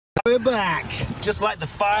We're back, just like the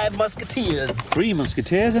Five Musketeers. Three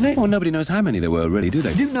Musketeers, isn't it? Well, nobody knows how many there were, really, do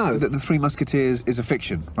they? You know that the Three Musketeers is a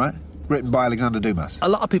fiction, right? Written by Alexander Dumas. A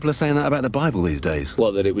lot of people are saying that about the Bible these days.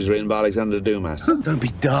 What, that it was written by Alexander Dumas? Don't be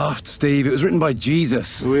daft, Steve. It was written by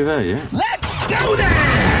Jesus. Were we there, yeah? Let's do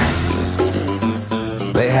this!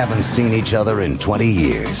 They haven't seen each other in 20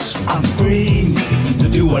 years. I'm free to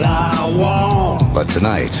do what I want. But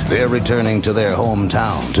tonight, they're returning to their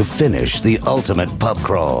hometown to finish the ultimate pub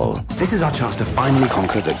crawl. This is our chance to finally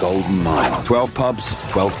conquer the Golden Mile. 12 pubs,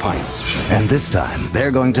 12 pints. And this time,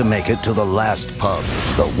 they're going to make it to the last pub,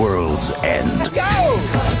 the World's End. Go!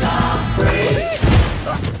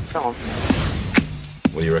 Come on.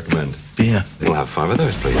 What do you recommend? Beer. We'll have 5 of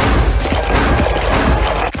those, please.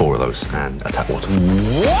 4 of those, and a tap water.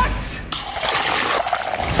 What?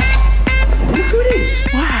 Look who it is.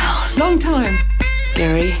 Wow, long time.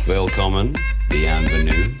 Gary. Willkommen,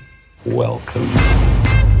 bienvenue, welcome.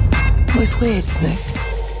 Well, it's weird, isn't it?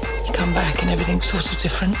 You come back and everything's sort of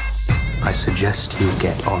different. I suggest you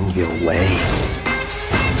get on your way.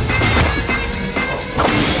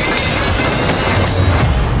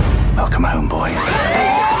 Welcome home, boys.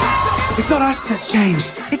 It's not us that's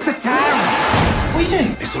changed, it's the town. What are you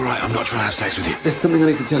doing? It's all right, I'm not trying to have sex with you. There's something I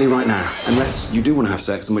need to tell you right now. Unless you do want to have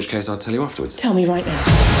sex, in which case I'll tell you afterwards. Tell me right now.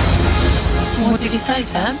 What did he say,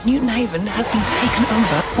 Sam? Newton Haven has been taken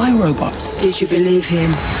over by robots. Did you believe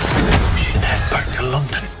him? We should head back to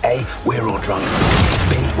London. A, we're all drunk.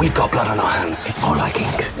 B, we've got blood on our hands. It's more like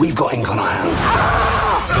ink. We've got ink on our hands.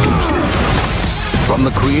 From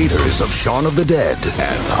the creators of Shaun of the Dead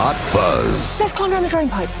and Hot Fuzz. Let's climb down the drain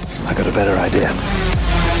pipe. I got a better idea.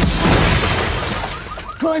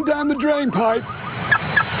 Climb down the drain pipe.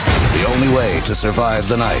 The only way to survive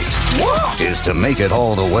the night is to make it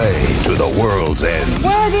all the way to the World's End.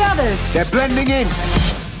 Where are the others? They're blending in.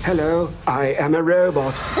 Hello, I am a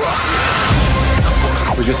robot.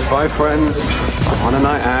 We're just 5 friends on a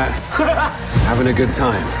night out, having a good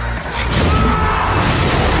time.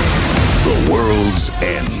 The World's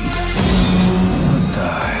End. What the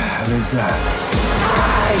hell is that?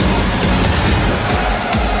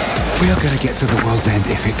 We are going to get to the World's End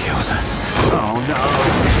if it kills us. Oh no!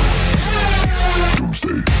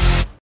 Doomsday.